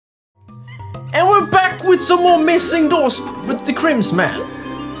And we're back with some more missing doors with the Crims,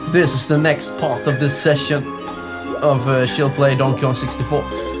 man. This is the next part of this session of Chill Play Donkey Kong 64.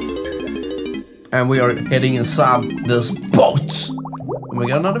 And we are heading inside this boat. And we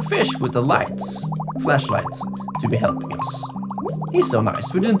got another fish with the lights, flashlights, to be helping us. He's so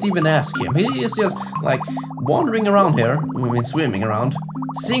nice, we didn't even ask him. He is just like wandering around here, I mean swimming around,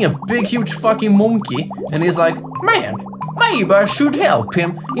 seeing a big huge fucking monkey, and he's like, man, maybe I should help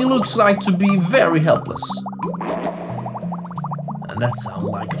him. He looks like to be very helpless. And that sounds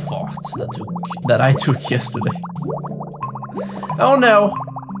like a fart that I took yesterday. Oh no.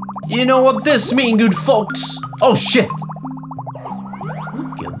 You know what this means, good folks? Oh shit.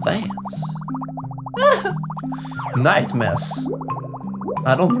 Look at that. Night mess.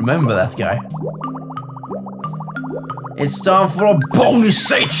 I don't remember that guy. It's time for a bonus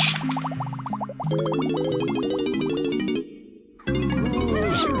stage.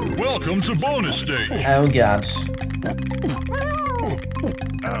 Welcome to bonus stage. Oh god.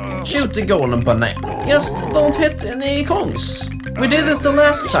 Shoot the golden banana. Just don't hit any kongs. We did this the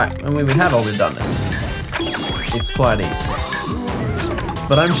last time, and we had already done this. It's quite easy.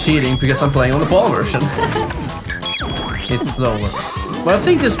 But I'm cheating because I'm playing on the ball version. It's slower. But I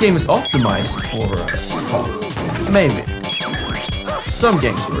think this game is optimized for Pong. Maybe. Some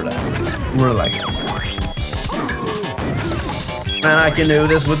games were like that. And I can do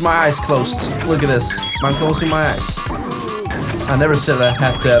this with my eyes closed. Look at this. I'm closing my eyes. I never said I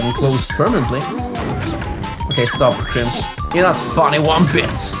had to have them closed permanently. Okay, stop it, Crims. You're not funny one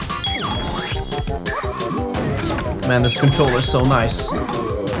bit. Man, this controller is so nice.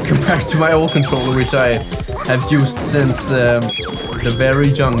 Compared to my old controller, which I have used since the very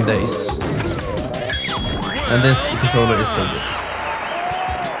young days. And this controller is so good.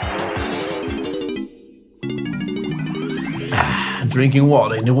 Drinking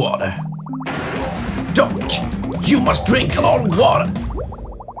water in the water. Don't! You must drink a lot of water!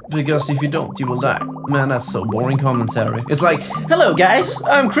 Because if you don't, you will die. Man, that's so boring commentary. It's like, hello guys,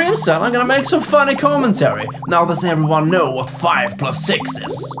 I'm Crimson, I'm gonna make some funny commentary. Now does everyone know what 5 + 6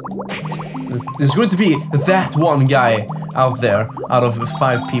 is? There's going to be that one guy out there, out of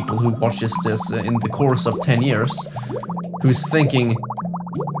 5 people who watches this in the course of 10 years, who's thinking,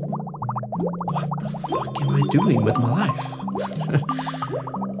 what the fuck am I doing with my life?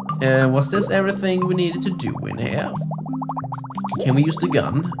 Was this everything we needed to do in here? Can we use the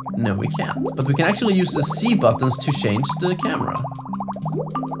gun? No, we can't. But we can actually use the C buttons to change the camera.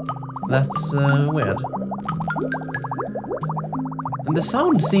 That's weird. And the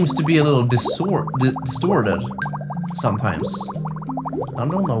sound seems to be a little distorted sometimes. I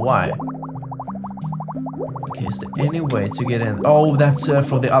don't know why. Okay, is there any way to get in? Oh, that's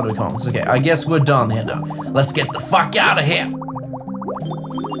for the other Kongs. Okay, I guess we're done here now. Let's get the fuck out of here!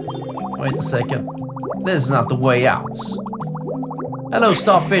 Wait a second. This is not the way out. Hello,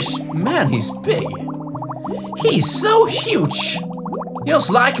 starfish. Man, he's big. He's so huge.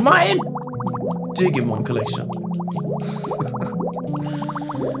 Just like my Digimon collection.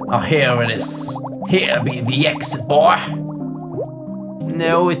 Oh, here it is. Here be the exit, boy.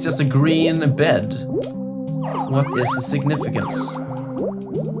 No, it's just a green bed. What is the significance?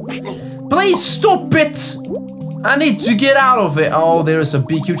 Please stop it! I need to get out of it. Oh, there is a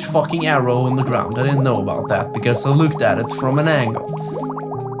big huge fucking arrow on the ground. I didn't know about that because I looked at it from an angle.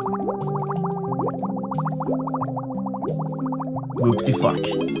 Whoop-de-fuck.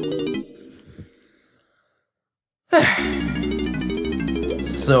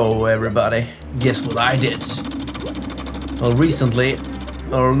 So, everybody, guess what I did? Well, recently,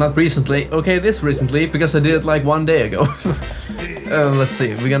 or not recently, okay, this recently, because I did it like 1 day ago. Let's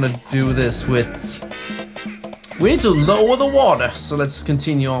see, we're gonna do this with... We need to lower the water, so let's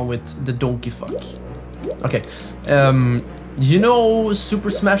continue on with the donkey fuck. Okay, you know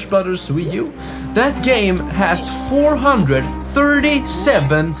Super Smash Bros. Wii U? That game has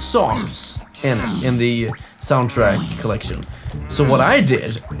 437 songs in it, in the soundtrack collection. So what I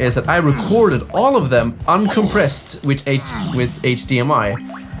did is that I recorded all of them uncompressed with HDMI.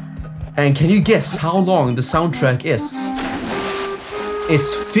 And can you guess how long the soundtrack is?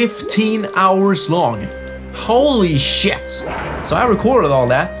 It's 15 hours long. Holy shit! So I recorded all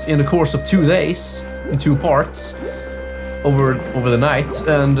that in the course of 2 days, in 2 parts, over the night,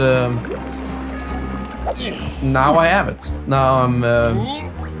 and now I have it. Now I'm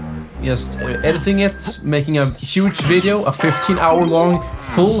just editing it, making a huge video, a 15-hour-long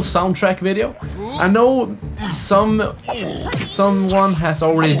full soundtrack video. I know someone has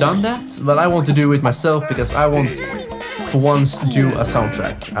already done that, but I want to do it myself because I want, for once, do a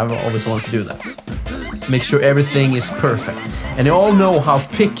soundtrack. I've always wanted to do that. Make sure everything is perfect. And you all know how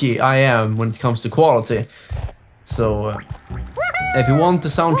picky I am when it comes to quality. So, if you want the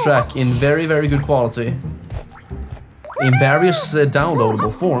soundtrack in very, very good quality, in various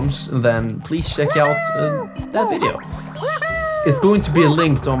downloadable forms, then please check out that video. It's going to be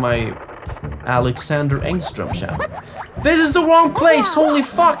linked on my Alexander Engström channel. This is the wrong place! Holy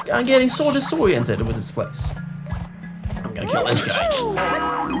fuck! I'm getting so disoriented with this place. I'm gonna kill this guy. So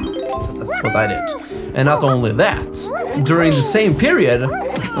that's what I did. And not only that, during the same period,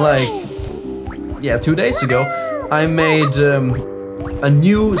 like, yeah, 2 days ago, I made a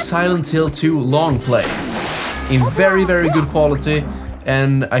new Silent Hill 2 long play in very, very good quality,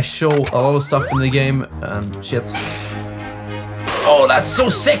 and I show a lot of stuff in the game and shit. Oh, that's so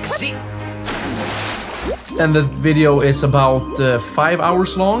sexy! And the video is about 5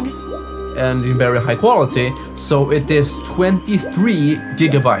 hours long and in very high quality, so it is 23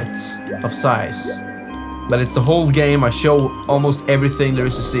 gigabytes of size. But it's the whole game. I show almost everything there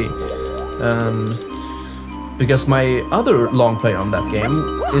is to see. And because my other long play on that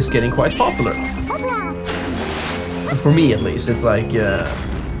game is getting quite popular. For me at least, it's like,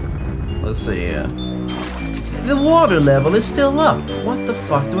 let's see, the water level is still up. What the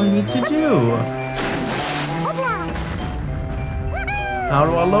fuck do I need to do? How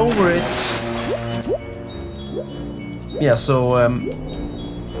do I lower it? Yeah, so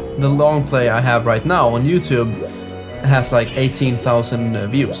the long play I have right now on YouTube has like 18,000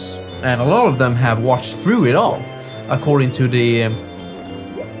 views. And a lot of them have watched through it all, according to the,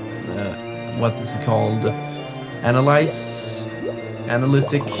 what is it called?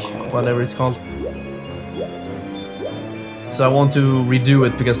 Analytic, whatever it's called. So I want to redo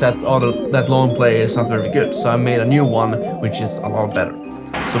it because that long play is not very good. So I made a new one, which is a lot better.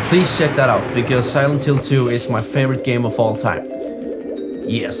 So please check that out, because Silent Hill 2 is my favorite game of all time.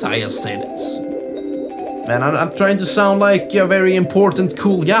 Yes, I just said it. And I'm trying to sound like a very important,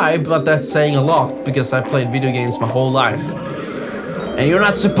 cool guy, but that's saying a lot, because I played video games my whole life. And you're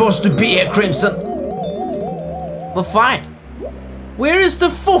not supposed to be here, Crimson! Well, fine. Where is the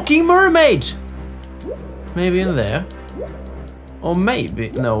fucking mermaid? Maybe in there? Or maybe...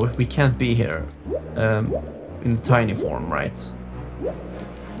 No, we can't be here. In tiny form, right?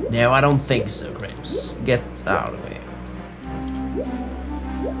 No, I don't think so, Crims. Get out of here.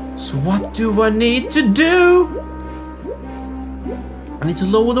 So what do I need to do? I need to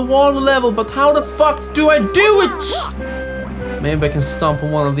lower the water level, but how the fuck do I do it? Maybe I can stomp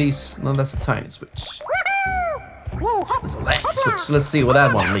on one of these. No, that's a tiny switch. That's a lag switch. Let's see what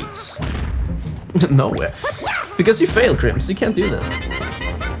that one leads. Nowhere. Because you failed, Crims. You can't do this.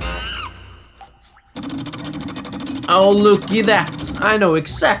 Oh, looky that. I know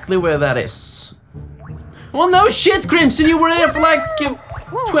exactly where that is. Well, no shit, Crimson. You were there for like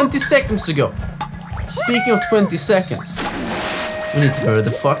 20 seconds ago. Speaking of 20 seconds, we need to hurry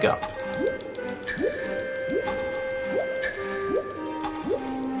the fuck up.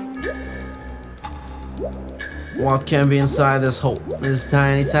 What can be inside this hole? This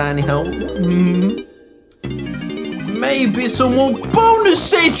tiny, tiny hole? Maybe some more bonus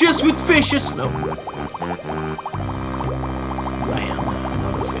stages with fishes? No. Ran,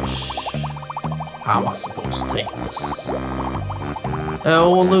 another fish. How am I supposed to take this?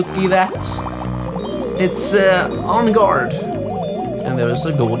 Oh, looky that. It's on guard. And there's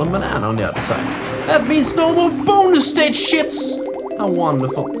a golden banana on the other side. That means no more bonus stage shits! How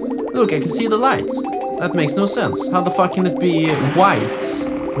wonderful. Look, I can see the light. That makes no sense. How the fuck can it be white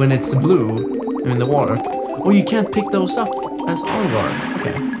when it's blue in the water? Oh, you can't pick those up as on guard.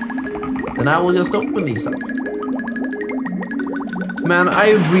 Okay. Then I will just open these up. Man,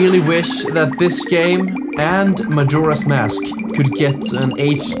 I really wish that this game and Majora's Mask could get an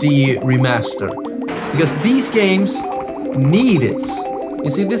HD remaster. Because these games need it. You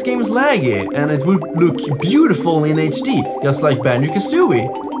see, this game is laggy and it would look beautiful in HD, just like Banjo-Kazooie.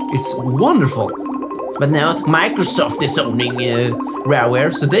 It's wonderful. But now Microsoft is owning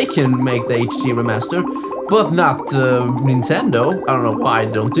Rareware, so they can make the HD remaster. But not Nintendo. I don't know why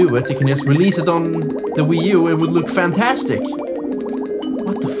they don't do it. They can just release it on the Wii U. It would look fantastic.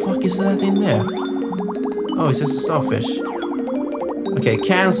 What the fuck is that in there? Oh, it's just a starfish. Okay,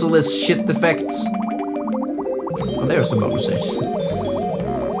 cancel this shit effects. Oh, there's a bonus stage.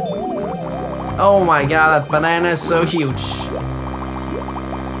 Oh my god, that banana is so huge.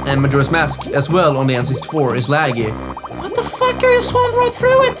 And Majora's Mask as well on the N64 is laggy. What the fuck, are you swung right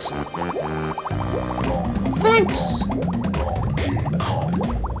through it? Thanks.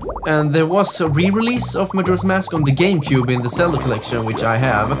 And there was a re-release of Majora's Mask on the GameCube in the Zelda collection, which I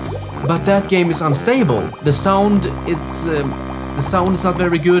have. But that game is unstable. The sound, the sound is not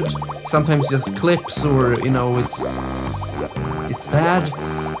very good. Sometimes just clips, or you know, it's bad.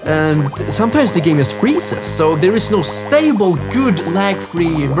 And sometimes the game just freezes, so there is no stable, good,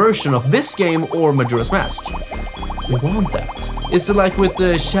 lag-free version of this game or Majora's Mask. We want that. It's like with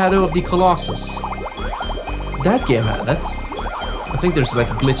the Shadow of the Colossus. That game had that. I think there's like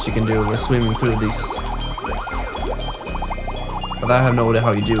a glitch you can do with swimming through these. But I have no idea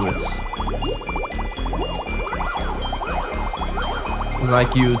how you do it. It's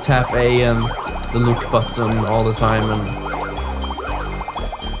like you tap A and the look button all the time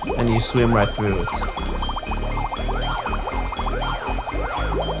and you swim right through it.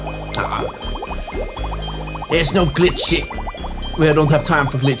 There's no glitchy. We don't have time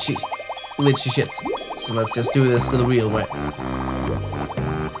for glitchy shit. So let's just do this the real way.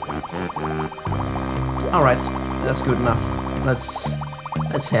 Alright, that's good enough. Let's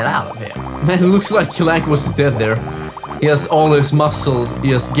head out of here. Man, it looks like Clank was dead there. He has all his muscles, he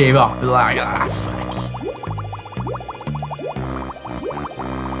just gave up. Like, ah, fuck.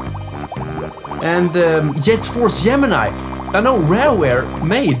 And Jet Force Gemini. I know Rareware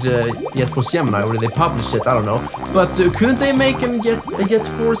made Jet Force Gemini, or they published it, I don't know. But couldn't they make a Jet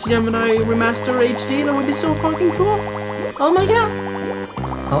Force Gemini Remaster HD? That would be so fucking cool. Oh my god.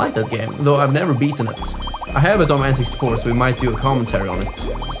 I like that game, though I've never beaten it. I have it on N64, so we might do a commentary on it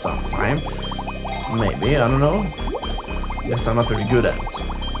sometime. Maybe, I don't know. Guess I'm not very good at it.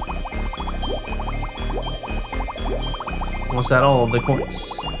 Was that all of the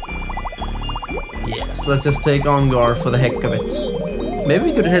coins? Yes, let's just take Ongar for the heck of it. Maybe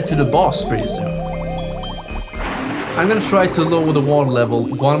we could head to the boss pretty soon. I'm gonna try to lower the water level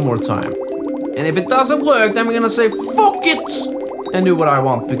one more time. And if it doesn't work, then we're gonna say fuck it! And do what I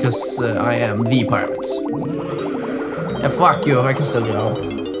want, because I am the pirate. Yeah, fuck you, I can still get out.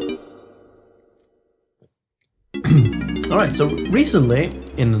 Alright, so recently,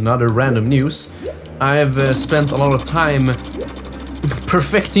 in another random news, I've spent a lot of time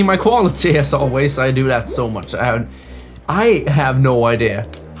perfecting my quality, as always. I do that so much. I have no idea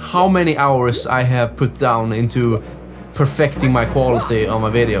how many hours I have put down into perfecting my quality on my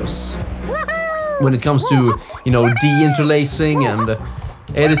videos. When it comes to, you know, de-interlacing and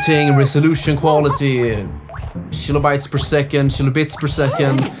editing, resolution quality, kilobytes per second, kilobits per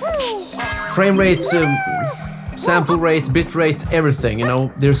second, frame rate, sample rate, bit rate, everything, you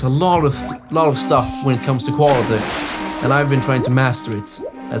know. There's a lot of stuff when it comes to quality, and I've been trying to master it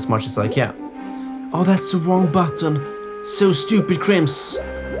as much as I can. Oh, that's the wrong button. So stupid, Crims.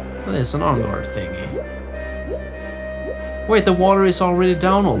 Oh, there's an on-guard thingy. Wait, the water is already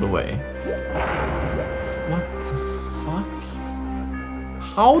down all the way. What the fuck?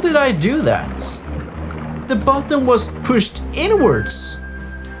 How did I do that? The button was pushed inwards.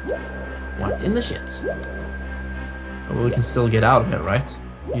 What in the shit? Well, we can still get out of here, right?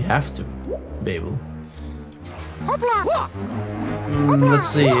 You have to, Babel. Let's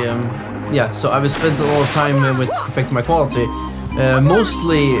see. Yeah, so I've spent a lot of time with perfecting my quality.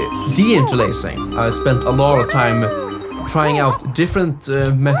 Mostly de-interlacing. I spent a lot of time trying out different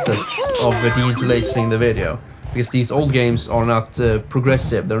methods of de-interlacing the video. Because these old games are not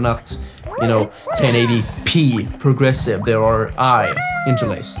progressive. They're not, you know, 1080p progressive. They are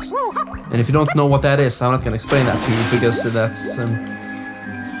interlaced. And if you don't know what that is, I'm not gonna explain that to you, because that's...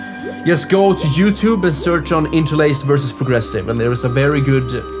 just go to YouTube and search on interlaced versus progressive, and there is a very good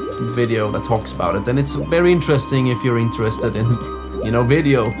video that talks about it. And it's very interesting if you're interested in, you know,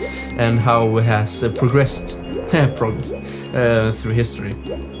 video and how it has progressed through history.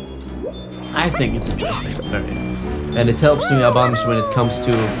 I think it's interesting, very. And it helps me a bunch when it comes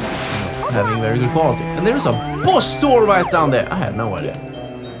to, you know, having very good quality. And there is a boss door right down there. I had no idea.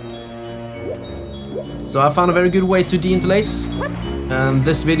 So I found a very good way to de-interlace, and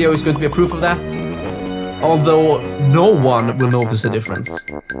this video is going to be a proof of that, although no one will notice a difference.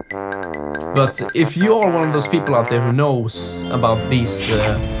 But if you are one of those people out there who knows about these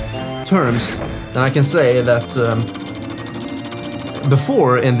terms, then I can say that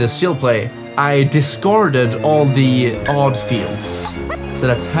before in this chill play, I discarded all the odd fields. So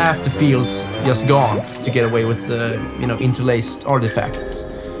that's half the fields just gone to get away with you know, interlaced artifacts.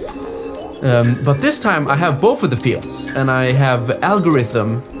 But this time I have both of the fields, and I have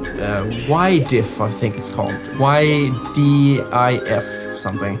algorithm YDIF, I think it's called, YDIF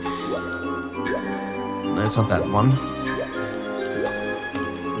something. No, it's not that one.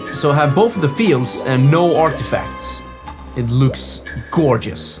 So I have both of the fields and no artifacts. It looks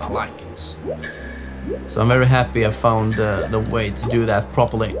gorgeous. I like it. So I'm very happy I found the way to do that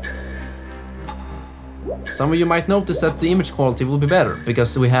properly. Some of you might notice that the image quality will be better,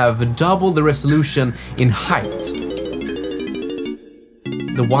 because we have double the resolution in height.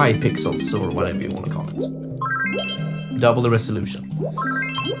 The Y pixels, or whatever you want to call it. double the resolution.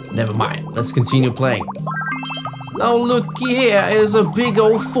 Never mind, let's continue playing. Now looky here is a big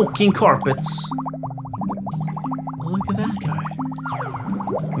old fucking carpet. Look at that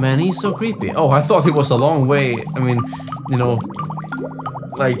guy. Man, he's so creepy. Oh, I thought he was a long way, I mean, you know,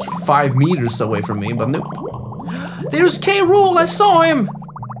 like 5 meters away from me, but nope. There's K. Rool, I saw him!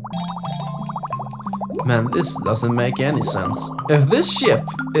 Man, this doesn't make any sense. If this ship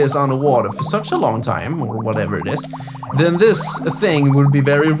is underwater for such a long time, or whatever it is, then this thing would be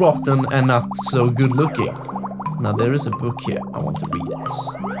very rotten and not so good looking. Now there is a book here, I want to read it.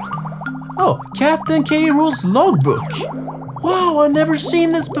 Oh, Captain K. Rool's logbook! Wow, I've never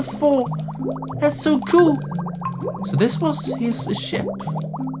seen this before! That's so cool! So this was his ship.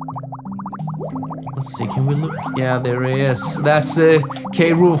 Let's see, can we look? Yeah, there he is. That's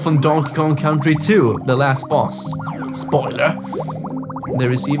K. Rool from Donkey Kong Country 2, the last boss. Spoiler!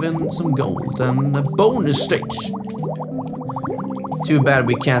 There is even some gold and a bonus stage. Too bad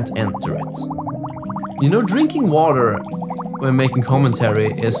we can't enter it. You know, drinking water when making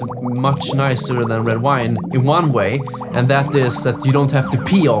commentary is much nicer than red wine in one way, and that is that you don't have to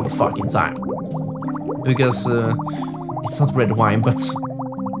pee all the fucking time. Because it's not red wine, but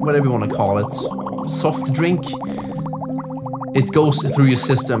whatever you want to call it. Soft drink. It goes through your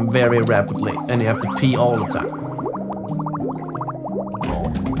system very rapidly, and you have to pee all the time.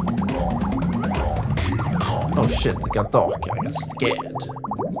 Oh shit, it got dark. I got scared.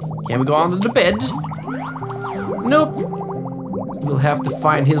 Can we go under the bed? Nope. We'll have to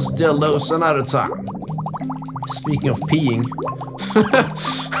find his dildos another time. Speaking of peeing,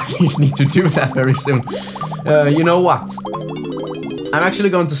 you need to do that very soon. You know what? I'm actually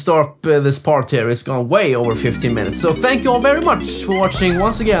going to start this part here. It's gone way over 15 minutes. So thank you all very much for watching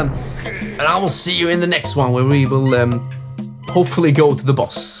once again. And I will see you in the next one where we will hopefully go to the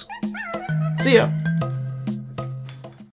boss. See ya!